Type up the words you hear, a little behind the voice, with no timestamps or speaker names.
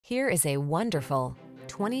Here is a wonderful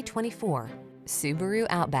 2024 Subaru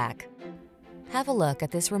Outback. Have a look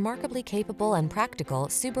at this remarkably capable and practical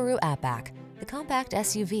Subaru Outback, the compact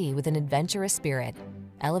SUV with an adventurous spirit.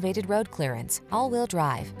 Elevated road clearance, all-wheel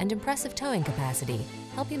drive, and impressive towing capacity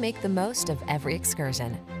help you make the most of every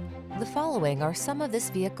excursion. The following are some of this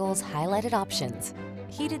vehicle's highlighted options: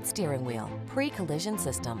 heated steering wheel, pre-collision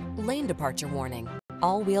system, lane departure warning,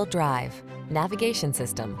 all-wheel drive, navigation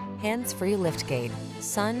system, hands-free liftgate,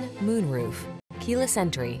 sun, moonroof, keyless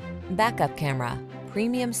entry, backup camera,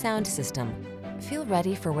 premium sound system. Feel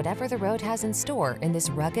ready for whatever the road has in store in this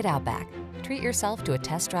rugged Outback. Treat yourself to a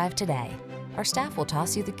test drive today. Our staff will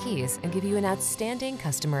toss you the keys and give you an outstanding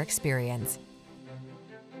customer experience.